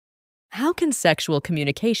How can sexual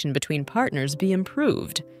communication between partners be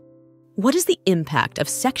improved? What is the impact of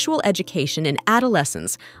sexual education in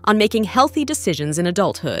adolescence on making healthy decisions in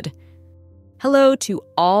adulthood? Hello to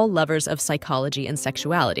all lovers of psychology and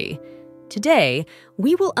sexuality. Today,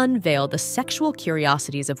 we will unveil the sexual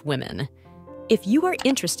curiosities of women. If you are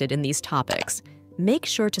interested in these topics, make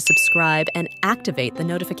sure to subscribe and activate the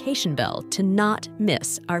notification bell to not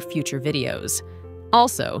miss our future videos.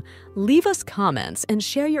 Also, leave us comments and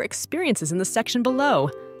share your experiences in the section below.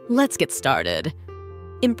 Let's get started.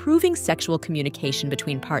 Improving sexual communication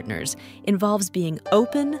between partners involves being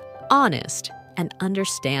open, honest, and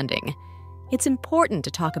understanding. It's important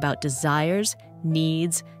to talk about desires,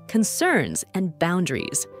 needs, concerns, and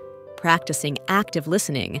boundaries. Practicing active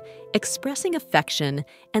listening, expressing affection,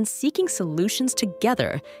 and seeking solutions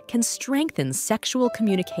together can strengthen sexual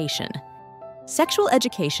communication. Sexual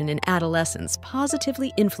education in adolescence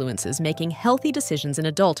positively influences making healthy decisions in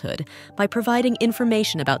adulthood by providing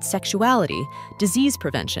information about sexuality, disease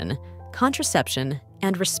prevention, contraception,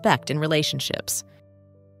 and respect in relationships.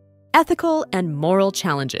 Ethical and moral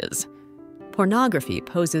challenges. Pornography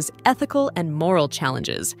poses ethical and moral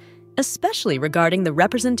challenges, especially regarding the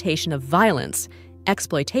representation of violence,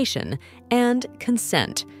 exploitation, and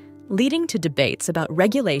consent, leading to debates about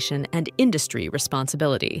regulation and industry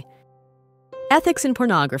responsibility. Ethics in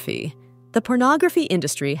pornography. The pornography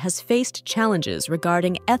industry has faced challenges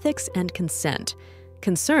regarding ethics and consent.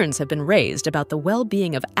 Concerns have been raised about the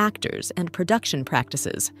well-being of actors and production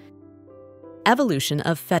practices. Evolution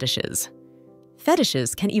of fetishes.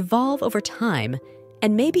 Fetishes can evolve over time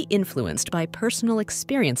and may be influenced by personal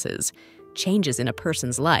experiences, changes in a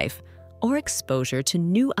person's life, or exposure to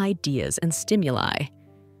new ideas and stimuli.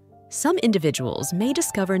 Some individuals may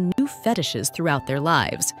discover new fetishes throughout their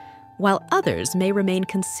lives, while others may remain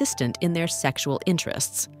consistent in their sexual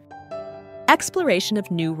interests. Exploration of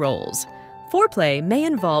new roles. Foreplay may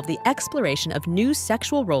involve the exploration of new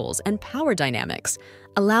sexual roles and power dynamics,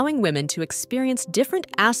 allowing women to experience different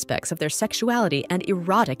aspects of their sexuality and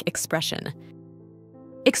erotic expression.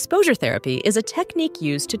 Exposure therapy is a technique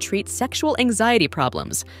used to treat sexual anxiety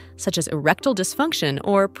problems, such as erectile dysfunction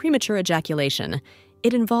or premature ejaculation.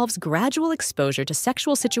 It involves gradual exposure to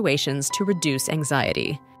sexual situations to reduce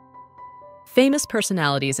anxiety. Famous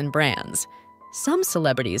personalities and brands. Some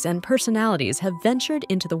celebrities and personalities have ventured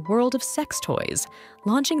into the world of sex toys,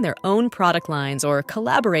 launching their own product lines or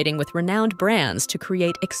collaborating with renowned brands to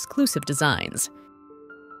create exclusive designs.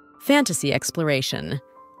 Fantasy exploration.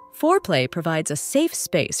 Foreplay provides a safe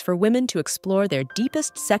space for women to explore their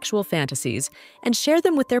deepest sexual fantasies and share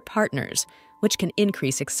them with their partners, which can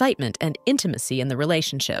increase excitement and intimacy in the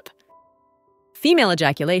relationship. Female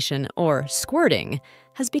ejaculation, or squirting,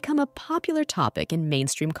 has become a popular topic in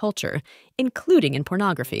mainstream culture, including in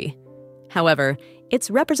pornography. However, its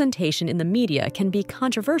representation in the media can be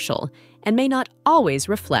controversial and may not always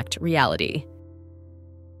reflect reality.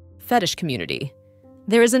 Fetish community.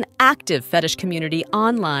 There is an active fetish community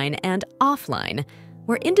online and offline,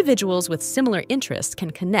 where individuals with similar interests can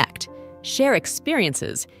connect, share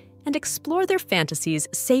experiences, and explore their fantasies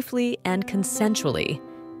safely and consensually.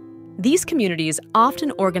 These communities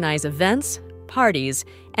often organize events, parties,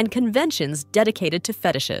 and conventions dedicated to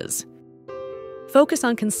fetishes. Focus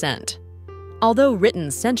on consent. Although written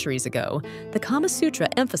centuries ago, the Kama Sutra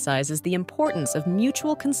emphasizes the importance of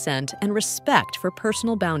mutual consent and respect for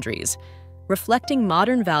personal boundaries, reflecting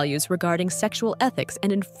modern values regarding sexual ethics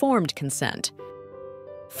and informed consent.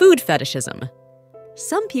 Food fetishism.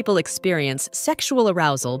 Some people experience sexual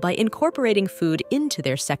arousal by incorporating food into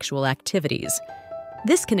their sexual activities.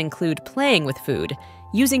 This can include playing with food,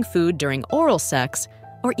 using food during oral sex,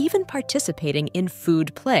 or even participating in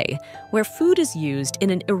food play, where food is used in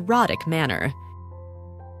an erotic manner.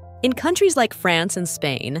 In countries like France and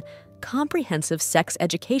Spain, comprehensive sex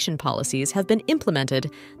education policies have been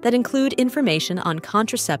implemented that include information on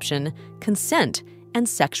contraception, consent, and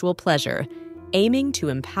sexual pleasure, aiming to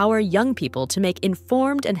empower young people to make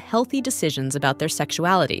informed and healthy decisions about their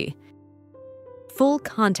sexuality. Full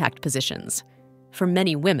contact positions. For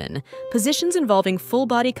many women, positions involving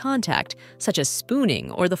full-body contact, such as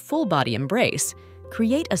spooning or the full-body embrace,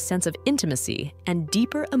 create a sense of intimacy and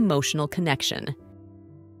deeper emotional connection.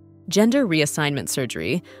 Gender reassignment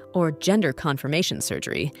surgery, or gender confirmation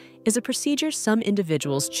surgery, is a procedure some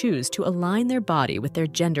individuals choose to align their body with their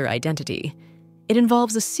gender identity. It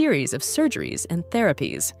involves a series of surgeries and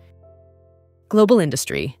therapies. Global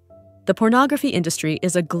industry. The pornography industry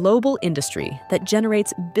is a global industry that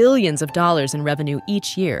generates billions of dollars in revenue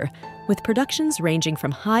each year, with productions ranging from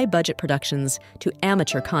high-budget productions to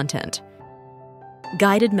amateur content.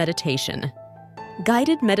 Guided meditation.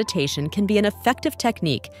 Guided meditation can be an effective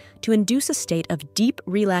technique to induce a state of deep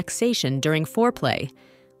relaxation during foreplay,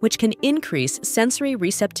 which can increase sensory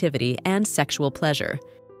receptivity and sexual pleasure.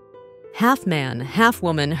 Half-man,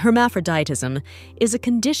 half-woman hermaphroditism is a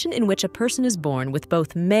condition in which a person is born with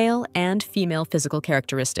both male and female physical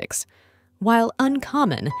characteristics. While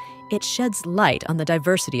uncommon, it sheds light on the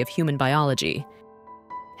diversity of human biology.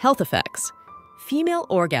 Health effects. Female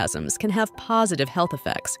orgasms can have positive health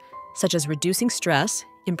effects, such as reducing stress,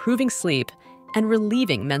 improving sleep, and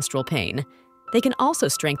relieving menstrual pain. They can also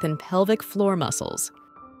strengthen pelvic floor muscles.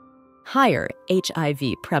 Higher HIV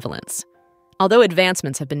prevalence. Although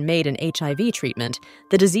advancements have been made in HIV treatment,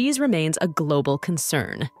 the disease remains a global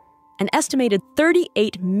concern. An estimated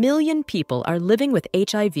 38 million people are living with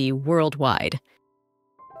HIV worldwide.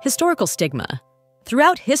 Historical stigma.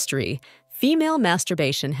 Throughout history, female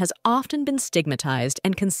masturbation has often been stigmatized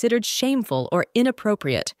and considered shameful or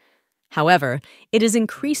inappropriate. However, it is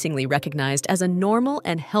increasingly recognized as a normal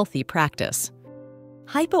and healthy practice.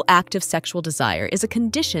 Hypoactive sexual desire is a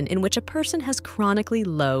condition in which a person has chronically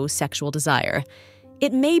low sexual desire.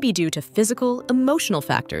 It may be due to physical, emotional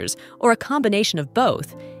factors, or a combination of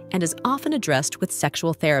both, and is often addressed with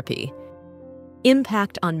sexual therapy.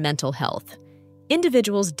 Impact on mental health.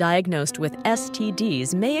 Individuals diagnosed with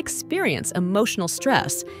STDs may experience emotional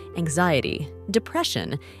stress, anxiety,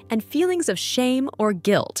 depression, and feelings of shame or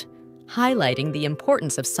guilt, highlighting the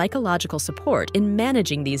importance of psychological support in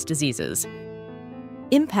managing these diseases.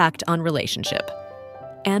 Impact on relationship.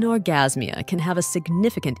 Anorgasmia can have a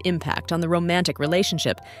significant impact on the romantic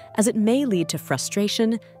relationship, as it may lead to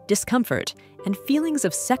frustration, discomfort, and feelings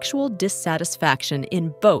of sexual dissatisfaction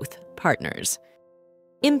in both partners.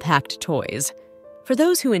 Impact toys. For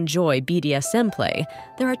those who enjoy BDSM play,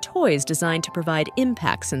 there are toys designed to provide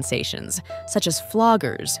impact sensations, such as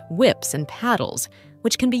floggers, whips, and paddles,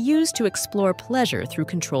 which can be used to explore pleasure through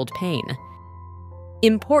controlled pain.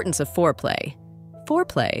 Importance of foreplay.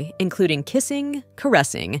 Foreplay, including kissing,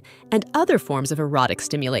 caressing, and other forms of erotic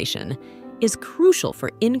stimulation, is crucial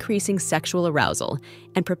for increasing sexual arousal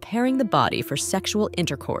and preparing the body for sexual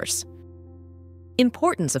intercourse.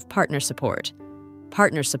 Importance of partner support.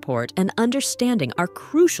 Partner support and understanding are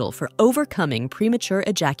crucial for overcoming premature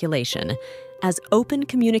ejaculation, as open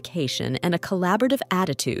communication and a collaborative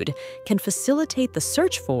attitude can facilitate the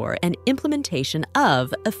search for and implementation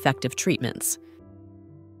of effective treatments.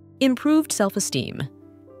 Improved self-esteem.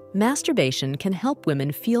 Masturbation can help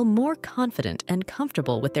women feel more confident and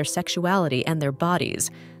comfortable with their sexuality and their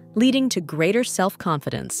bodies, leading to greater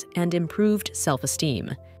self-confidence and improved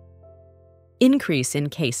self-esteem. Increase in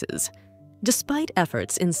cases. Despite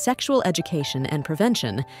efforts in sexual education and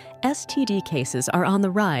prevention, STD cases are on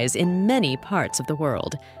the rise in many parts of the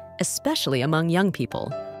world, especially among young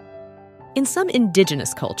people. In some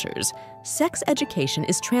indigenous cultures, sex education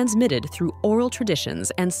is transmitted through oral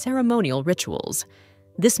traditions and ceremonial rituals.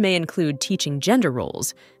 This may include teaching gender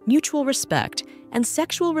roles, mutual respect, and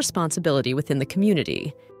sexual responsibility within the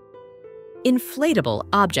community. Inflatable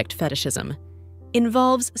object fetishism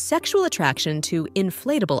involves sexual attraction to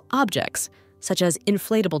inflatable objects, such as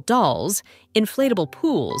inflatable dolls, inflatable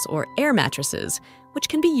pools, or air mattresses, which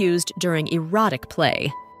can be used during erotic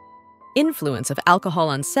play. Influence of alcohol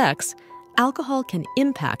on sex. Alcohol can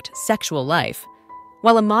impact sexual life.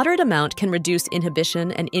 While a moderate amount can reduce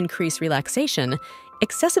inhibition and increase relaxation,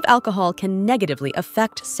 excessive alcohol can negatively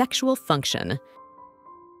affect sexual function.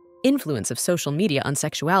 Influence of social media on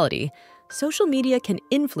sexuality. Social media can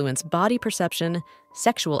influence body perception,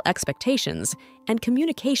 sexual expectations, and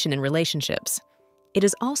communication in relationships. It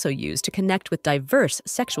is also used to connect with diverse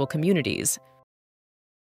sexual communities.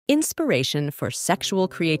 Inspiration for sexual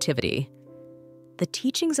creativity. The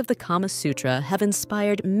teachings of the Kama Sutra have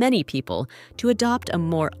inspired many people to adopt a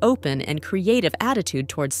more open and creative attitude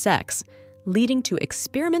towards sex, leading to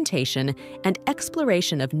experimentation and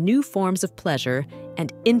exploration of new forms of pleasure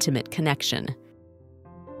and intimate connection.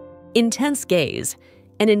 Intense gaze.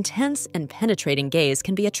 An intense and penetrating gaze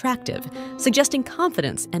can be attractive, suggesting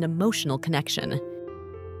confidence and emotional connection.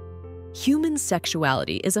 Human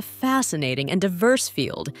sexuality is a fascinating and diverse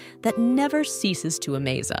field that never ceases to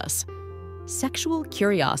amaze us. Sexual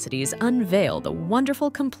curiosities unveil the wonderful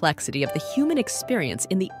complexity of the human experience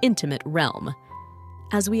in the intimate realm.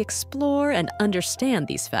 As we explore and understand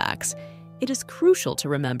these facts, it is crucial to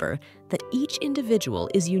remember that each individual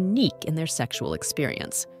is unique in their sexual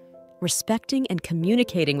experience. Respecting and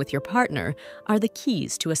communicating with your partner are the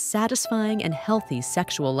keys to a satisfying and healthy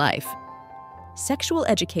sexual life. Sexual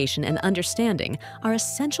education and understanding are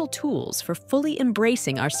essential tools for fully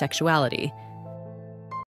embracing our sexuality.